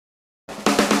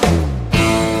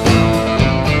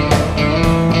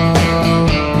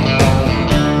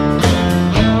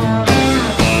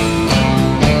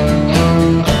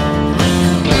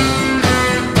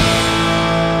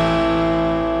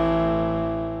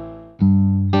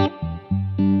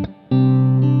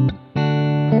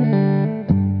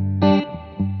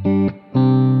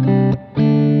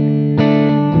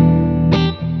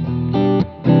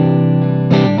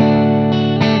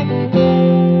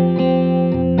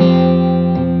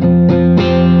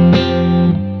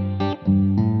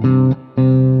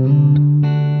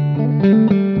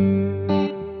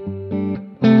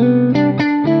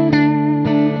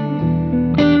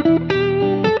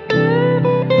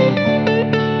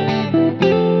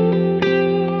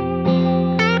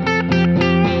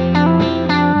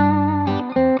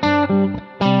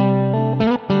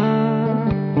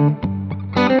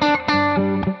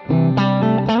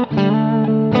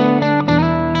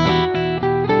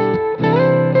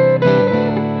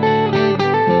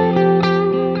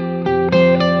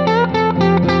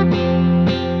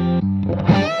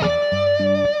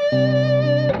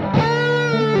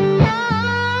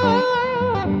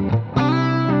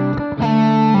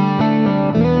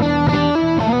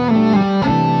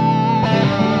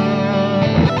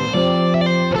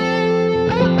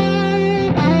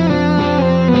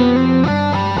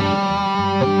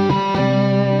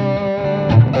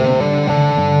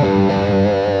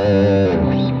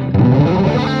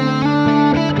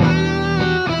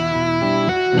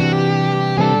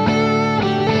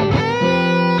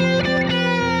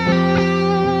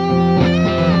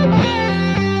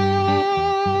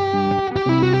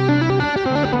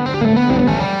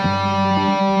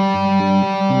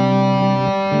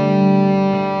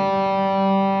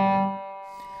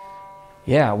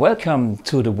Yeah, welcome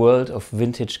to the world of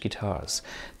vintage guitars.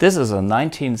 This is a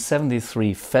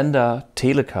 1973 Fender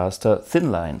Telecaster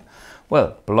Thinline.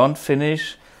 Well, blonde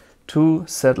finish, 2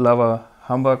 set lover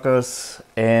humbuckers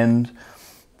and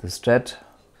the Strat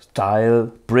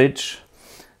style bridge,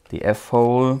 the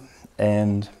F-hole,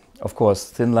 and of course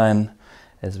Thinline,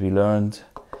 as we learned,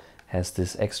 has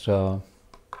this extra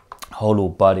hollow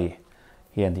body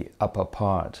here in the upper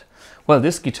part. Well,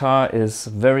 this guitar is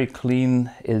very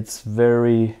clean, it's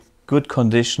very good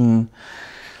condition,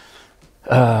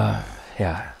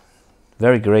 yeah,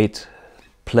 very great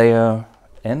player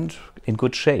and in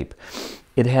good shape.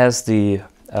 It has the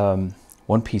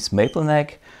one-piece maple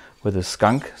neck with a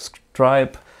skunk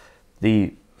stripe,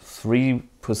 the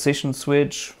 3-position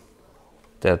switch.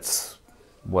 That's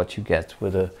what you get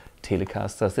with a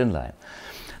Telecaster Thinline.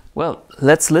 Well,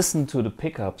 let's listen to the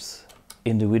pickups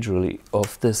individually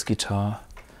of this guitar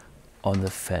on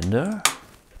the Fender,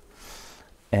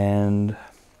 and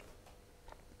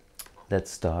let's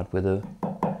start with a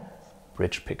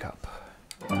bridge pickup.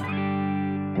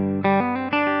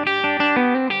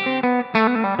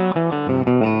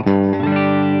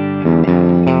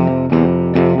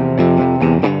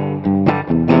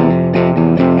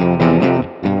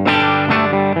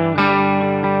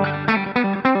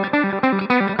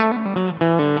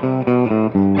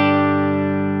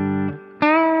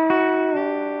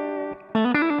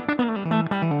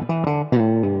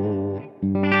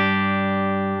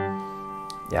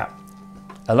 Yeah,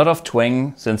 a lot of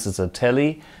twang since it's a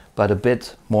telly, but a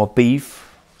bit more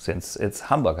beef since it's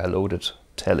humbucker loaded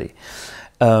telly.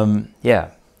 Yeah,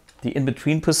 the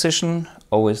in-between position,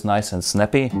 always nice and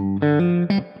snappy.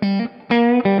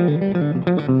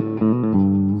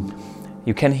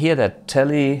 You can hear that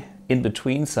telly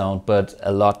in-between sound, but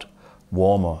a lot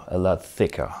warmer, a lot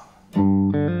thicker.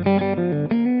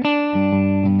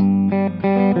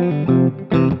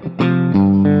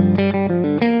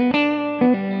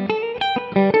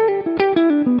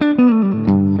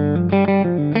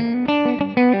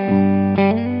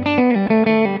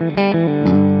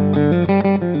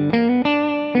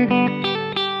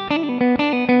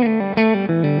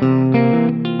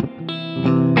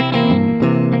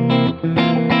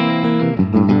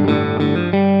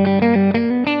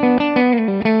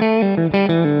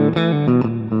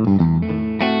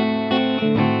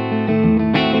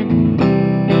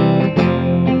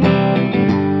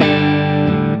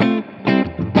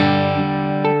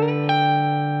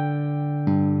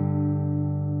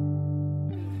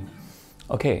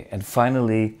 Okay, and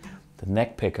finally the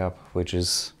neck pickup, which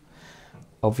is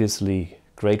obviously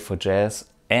great for jazz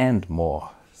and more,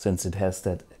 since it has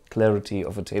that clarity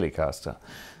of a Telecaster.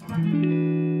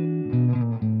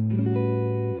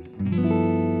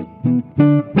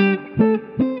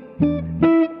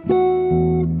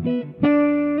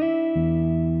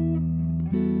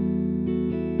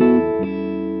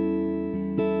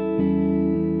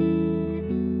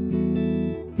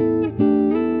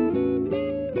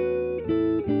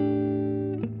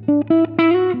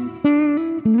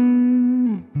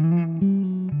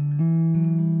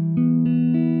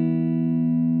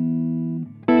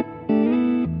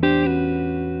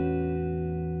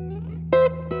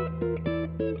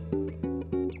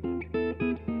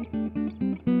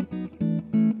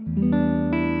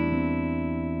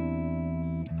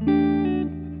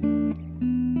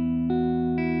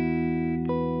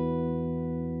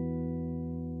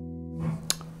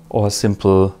 Or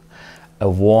simple, a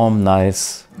warm,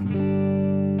 nice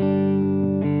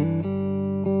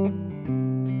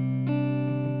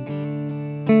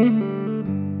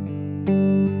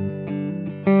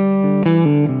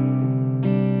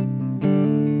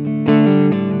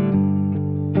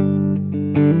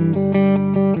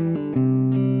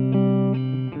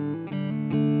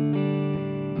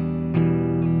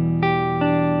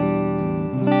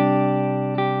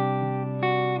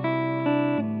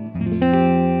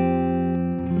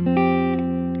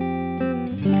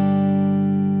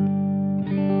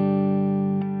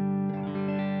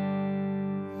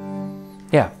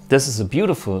Yeah, this is a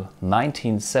beautiful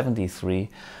 1973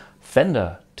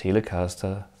 Fender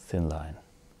Telecaster Thinline.